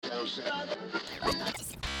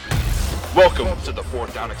Welcome to the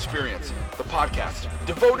Fourth Down Experience, the podcast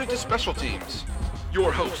devoted to special teams.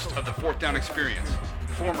 Your host of the Fourth Down Experience,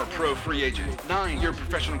 former pro free agent, 9-year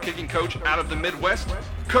professional kicking coach out of the Midwest,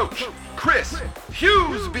 Coach Chris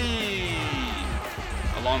Hughesby.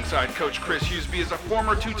 Alongside Coach Chris Hughesby is a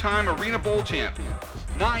former 2-time Arena Bowl champ,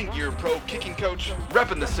 9-year pro kicking coach,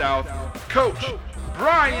 repping the South, Coach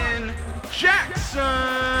Brian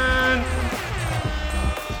Jackson.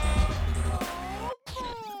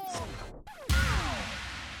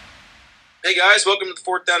 Hey guys, welcome to the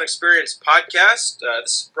Fourth Down Experience podcast.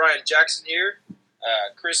 This is Brian Jackson here,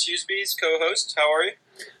 Chris Hughesby's co-host. How are you?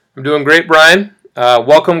 I'm doing great, Brian.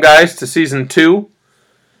 Welcome, guys, to Season 2.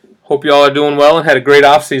 Hope you all are doing well and had a great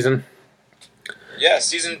off-season. Yeah,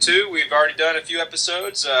 Season 2, we've already done a few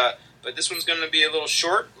episodes, but this one's going to be a little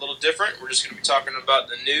short, a little different. We're just going to be talking about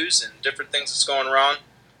the news and different things that's going around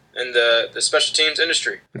in the special teams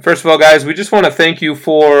industry. And first of all, guys, we just want to thank you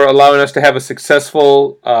for allowing us to have a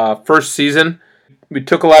successful first season. We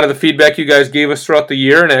took a lot of the feedback you guys gave us throughout the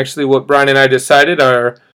year, and actually what Brian and I decided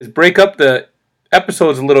is break up the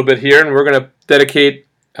episodes a little bit here, and we're going to dedicate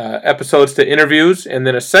episodes to interviews and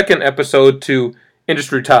then a second episode to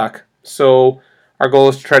industry talk. So our goal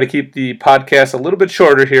is to try to keep the podcast a little bit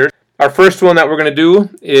shorter here. Our first one that we're going to do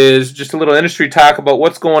is just a little industry talk about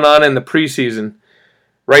what's going on in the preseason.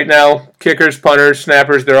 Right now, kickers, punters,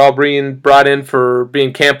 snappers, they're all being brought in for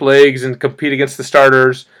being camp legs and compete against the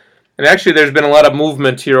starters. And actually, there's been a lot of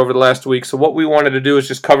movement here over the last week. So what we wanted to do is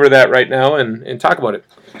just cover that right now and talk about it.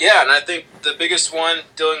 Yeah, and I think the biggest one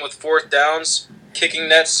dealing with fourth downs, kicking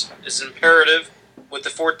nets is imperative with the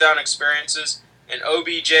fourth down experiences. And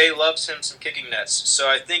OBJ loves him some kicking nets. So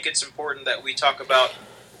I think it's important that we talk about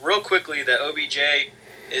real quickly that OBJ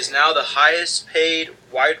is now the highest paid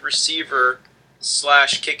wide receiver /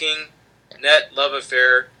 kicking net love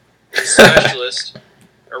affair specialist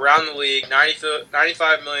around the league.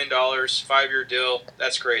 $95 million, 5-year deal.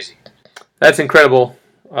 That's crazy. That's incredible.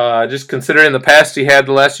 Just considering the past he had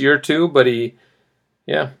the last year or two, but he,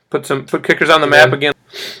 put kickers on the map again.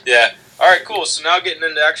 Yeah. All right, cool. So now getting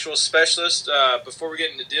into actual specialists. Before we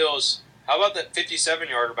get into deals, how about that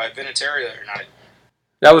 57-yarder by Vinatieri the other night?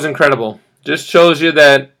 That was incredible. Just shows you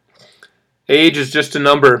that age is just a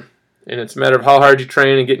number. And it's a matter of how hard you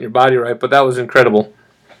train and getting your body right, but that was incredible.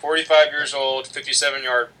 45 years old,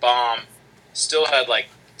 57-yard bomb. Still had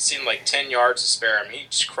seemed like 10 yards to spare him. He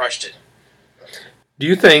just crushed it. Do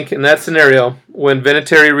you think, in that scenario, when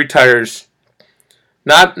Vinatieri retires,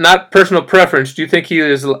 not personal preference, do you think he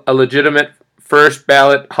is a legitimate first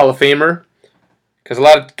ballot Hall of Famer? Because a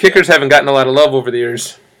lot of kickers haven't gotten a lot of love over the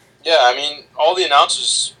years. Yeah, I mean, all the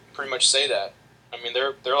announcers pretty much say that. I mean,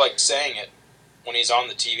 they're saying it when he's on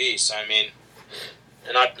the TV. So, I mean,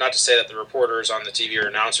 and not to say that the reporters on the TV or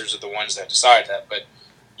announcers are the ones that decide that, but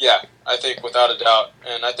yeah, I think without a doubt,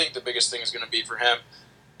 and I think the biggest thing is going to be for him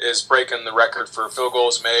is breaking the record for field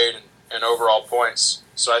goals made and overall points.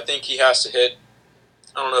 So I think he has to hit,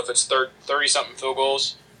 I don't know if it's 30-something field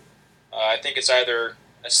goals. I think it's either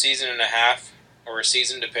a season and a half or a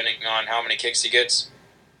season, depending on how many kicks he gets.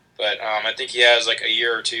 But I think he has a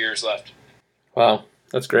year or 2 years left. Wow,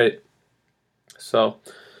 that's great. So,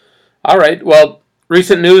 all right. Well,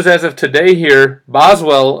 recent news as of today here,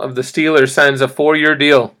 Boswell of the Steelers signs a 4-year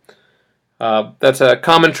deal. That's a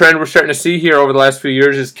common trend we're starting to see here over the last few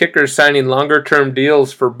years is kickers signing longer-term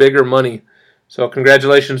deals for bigger money. So,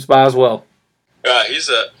 congratulations, Boswell. Yeah,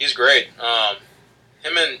 he's great.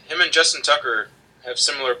 Him and Justin Tucker have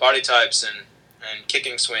similar body types and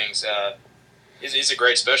kicking swings. He's a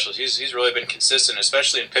great specialist. He's really been consistent,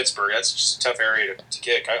 especially in Pittsburgh. That's just a tough area to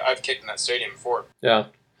kick. I've kicked in that stadium before. Yeah.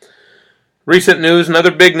 Recent news, another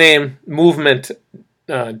big name, movement.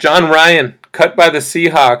 John Ryan, cut by the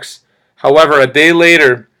Seahawks. However, a day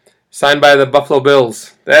later, signed by the Buffalo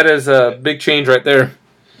Bills. That is a big change right there.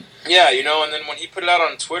 Yeah, and then when he put it out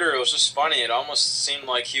on Twitter, it was just funny. It almost seemed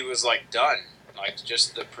like he was, done.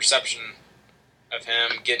 Just the perception of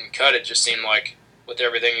him getting cut, it just seemed like with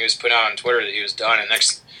everything he was putting out on Twitter that he was done. And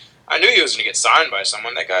I knew he was going to get signed by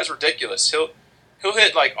someone. That guy's ridiculous. He'll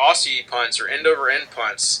hit Aussie punts or end over end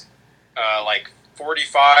punts,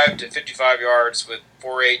 45 to 55 yards with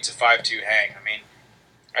 4.8 to 5.2 hang. I mean,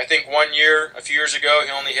 I think a few years ago,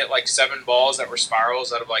 he only hit 7 balls that were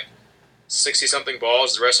spirals out of 60-something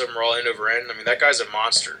balls. The rest of them were all end over end. I mean, that guy's a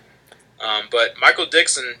monster. But Michael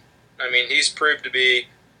Dixon, I mean, he's proved to be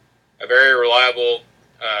a very reliable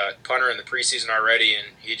punter in the preseason already, and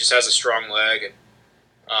he just has a strong leg.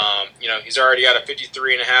 And he's already got a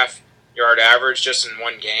 53.5-yard average just in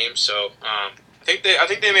one game. So I think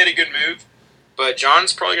they made a good move. But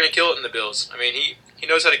John's probably going to kill it in the Bills. I mean, he he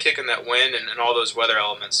knows how to kick in that wind and all those weather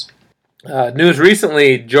elements. News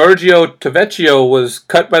recently, Giorgio Tavecchio was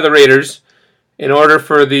cut by the Raiders in order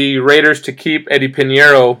for the Raiders to keep Eddie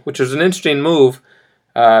Pinheiro, which was an interesting move.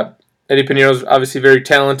 Eddie Pinheiro is obviously very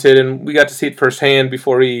talented, and we got to see it firsthand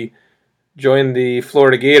before he joined the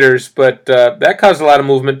Florida Gators, but that caused a lot of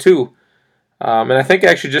movement too. And I think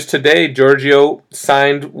actually just today, Giorgio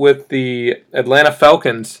signed with the Atlanta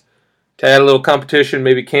Falcons to add a little competition,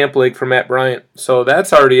 maybe camp leg for Matt Bryant. So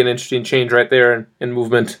that's already an interesting change right there in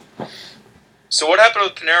movement. So what happened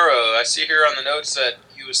with Pinheiro? I see here on the notes that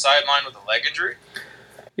he was sidelined with a leg injury.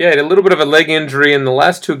 Yeah, he had a little bit of a leg injury in the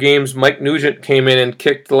last two games. Mike Nugent came in and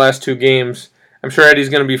kicked the last two games. I'm sure Eddie's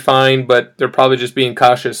going to be fine, but they're probably just being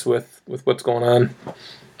cautious with what's going on.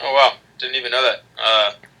 Oh, wow. Didn't even know that.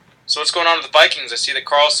 So what's going on with the Vikings? I see that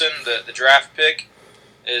Carlson, the draft pick,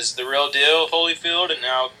 is the real deal, Holyfield, and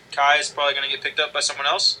now Kai is probably going to get picked up by someone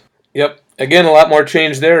else? Yep. Again, a lot more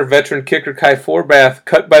change there. Veteran kicker Kai Forbath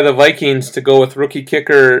cut by the Vikings to go with rookie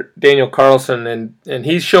kicker Daniel Carlson, and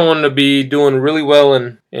he's shown to be doing really well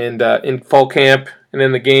in fall camp and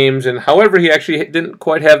in the games. And however, he actually didn't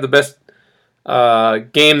quite have the best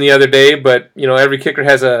game the other day, but every kicker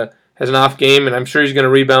has an off game, and I'm sure he's going to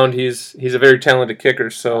rebound. He's a very talented kicker.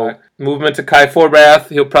 So movement to Kai Forbath,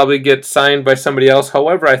 he'll probably get signed by somebody else.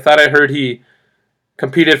 However, I thought I heard he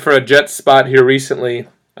competed for a Jets spot here recently.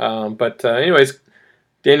 But anyways,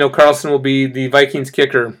 Daniel Carlson will be the Vikings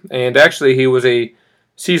kicker, and actually he was a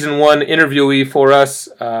Season 1 interviewee for us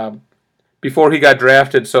before he got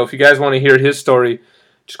drafted. So if you guys want to hear his story,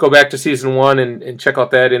 just go back to Season 1 and check out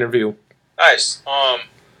that interview. Nice.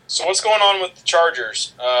 So what's going on with the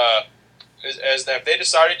Chargers? Have they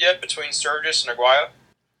decided yet between Sturgis and Aguayo?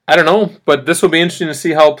 I don't know, but this will be interesting to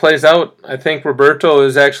see how it plays out. I think Roberto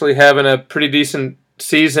is actually having a pretty decent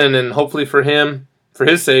season, and hopefully for him, for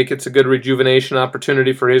his sake, it's a good rejuvenation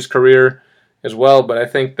opportunity for his career as well. But I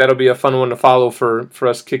think that'll be a fun one to follow for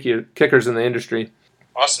us kickers in the industry.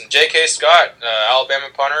 Awesome. J.K. Scott, Alabama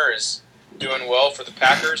punter, is doing well for the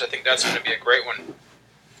Packers. I think that's going to be a great one.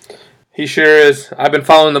 He sure is. I've been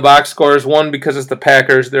following the box scores, one, because it's the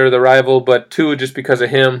Packers, they're the rival, but two, just because of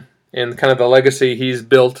him and kind of the legacy he's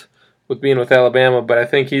built with being with Alabama. But I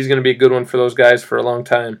think he's going to be a good one for those guys for a long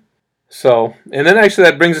time. So, and then actually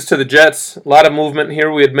that brings us to the Jets. A lot of movement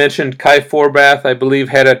here. We had mentioned Kai Forbath, I believe,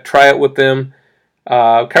 had a tryout with them.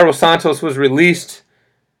 Carlos Santos was released,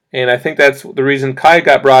 and I think that's the reason Kai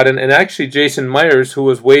got brought in. And actually Jason Myers, who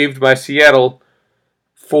was waived by Seattle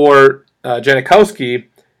for Janikowski,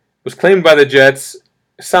 was claimed by the Jets,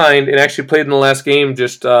 signed, and actually played in the last game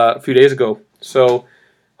just a few days ago. So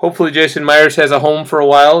hopefully Jason Myers has a home for a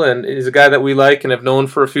while, and is a guy that we like and have known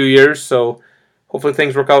for a few years. So hopefully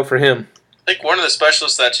things work out for him. I think one of the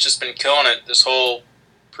specialists that's just been killing it this whole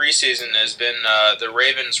preseason has been the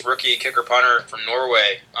Ravens rookie kicker punter from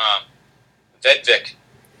Norway, Vedvik.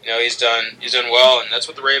 He's done well, and that's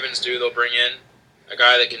what the Ravens do. They'll bring in a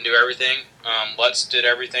guy that can do everything. Lutz did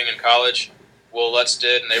everything in college. Will Lutz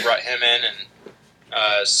did, and they brought him in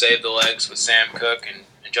and saved the legs with Sam Cook and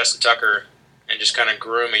Justin Tucker and just kind of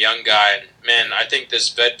groom a young guy. And, man, I think this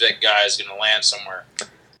Vedvik guy is going to land somewhere.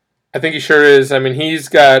 I think he sure is. I mean, he's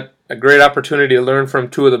got a great opportunity to learn from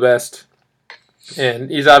two of the best. And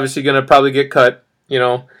he's obviously going to probably get cut,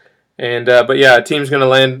 And but yeah, a team's going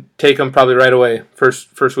to take him probably right away,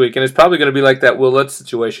 first week. And it's probably going to be like that Will Lutz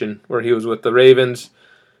situation where he was with the Ravens,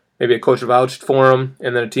 maybe a coach vouched for him,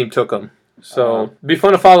 and then a team took him. So it'd be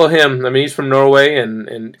fun to follow him. I mean, he's from Norway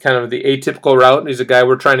and kind of the atypical route. He's a guy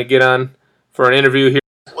we're trying to get on for an interview here.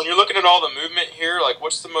 When you're looking at all the movement here,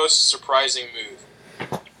 what's the most surprising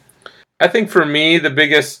move? I think for me, the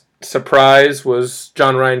biggest surprise was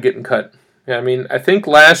John Ryan getting cut. Yeah, I mean, I think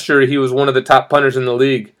last year he was one of the top punters in the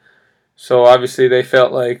league. So obviously they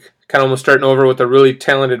felt like kind of almost starting over with a really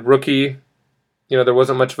talented rookie. There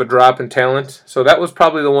wasn't much of a drop in talent. So that was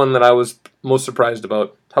probably the one that I was most surprised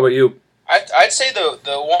about. How about you? I'd say the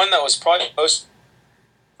one that was probably most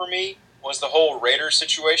for me was the whole Raiders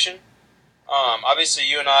situation. Obviously,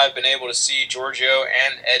 you and I have been able to see Giorgio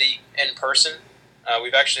and Eddie in person.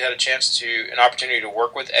 We've actually had an opportunity to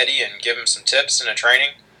work with Eddie and give him some tips in a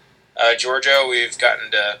training. Giorgio, we've gotten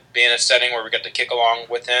to be in a setting where we got to kick along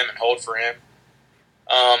with him and hold for him.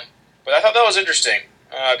 But I thought that was interesting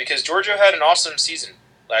because Giorgio had an awesome season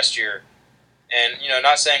last year. And,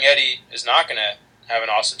 not saying Eddie is not going to have an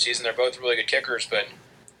awesome season. They're both really good kickers, but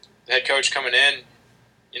the head coach coming in,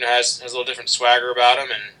 has a little different swagger about him.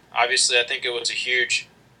 And obviously I think it was a huge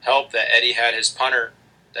help that Eddie had his punter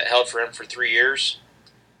that held for him for 3 years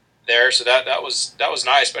there. So that was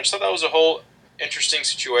nice. But I just thought that was a whole interesting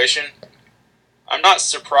situation. I'm not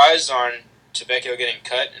surprised on Tavecchio getting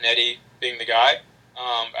cut and Eddie being the guy.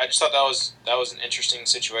 I just thought that was an interesting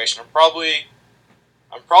situation. I'm probably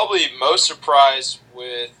most surprised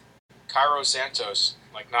with Cairo Santos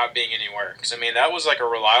not being anywhere, because I mean that was a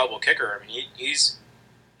reliable kicker. I mean he's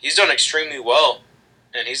done extremely well,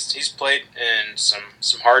 and he's played in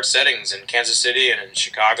some hard settings in Kansas City and in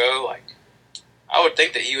Chicago. I would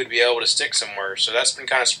think that he would be able to stick somewhere. So that's been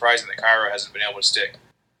kind of surprising that Cairo hasn't been able to stick.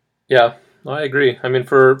 Yeah, I agree. I mean,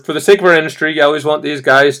 for the sake of our industry, you always want these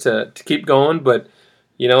guys to keep going, but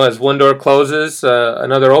as one door closes,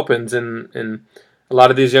 another opens, and a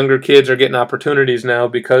lot of these younger kids are getting opportunities now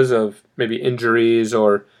because of maybe injuries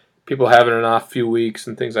or people having an off few weeks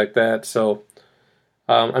and things like that. So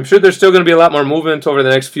I'm sure there's still going to be a lot more movement over the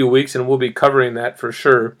next few weeks, and we'll be covering that for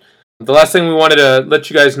sure. The last thing we wanted to let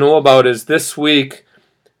you guys know about is this week,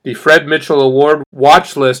 the Fred Mitchell Award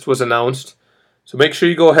watch list was announced. So make sure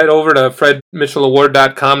you go head over to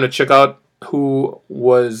fredmitchellaward.com to check out who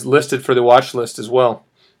was listed for the watch list as well.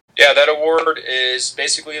 Yeah, that award is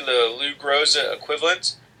basically the Lou Groza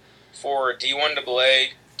equivalent for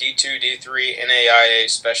D1AA, D2, D3, NAIA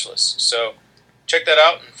specialists. So check that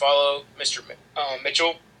out and follow Mr.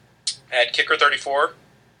 Mitchell at Kicker34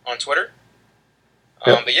 on Twitter.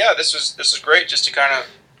 Yep. But yeah, this was great just to kind of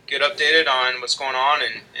get updated on what's going on,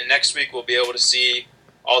 and next week we'll be able to see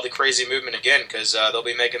all the crazy movement again, because they'll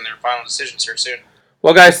be making their final decisions here soon.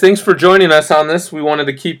 Well, guys, thanks for joining us on this. We wanted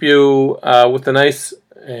to keep you with a nice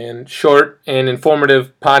and short and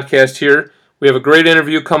informative podcast here. We have a great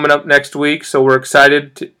interview coming up next week, so we're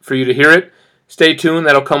excited for you to hear it. Stay tuned.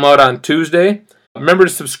 That'll come out on Tuesday. Remember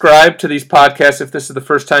to subscribe to these podcasts if this is the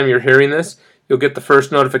first time you're hearing this. You'll get the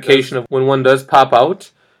first notification of when one does pop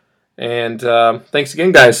out. And thanks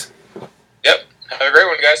again, guys. Yep. Have a great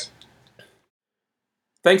one, guys.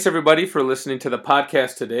 Thanks, everybody, for listening to the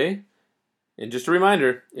podcast today. And just a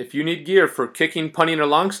reminder, if you need gear for kicking, punting, or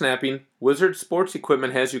long snapping, Wizard Sports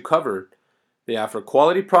Equipment has you covered. They offer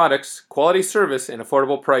quality products, quality service, and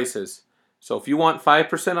affordable prices. So if you want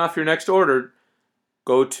 5% off your next order,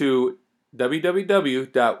 go to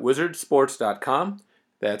www.wizardsports.com.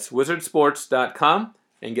 That's wizardsports.com,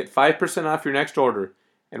 and get 5% off your next order.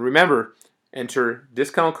 And remember, enter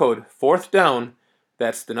discount code 4th Down,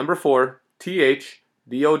 that's the number 4,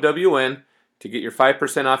 THDOWN, to get your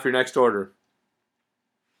 5% off your next order.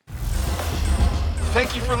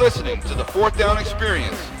 Thank you for listening to the 4th Down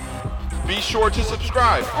Experience. Be sure to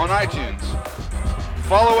subscribe on iTunes.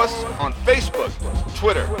 Follow us on Facebook,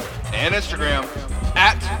 Twitter, and Instagram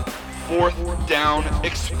at 4th Down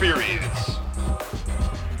Experience.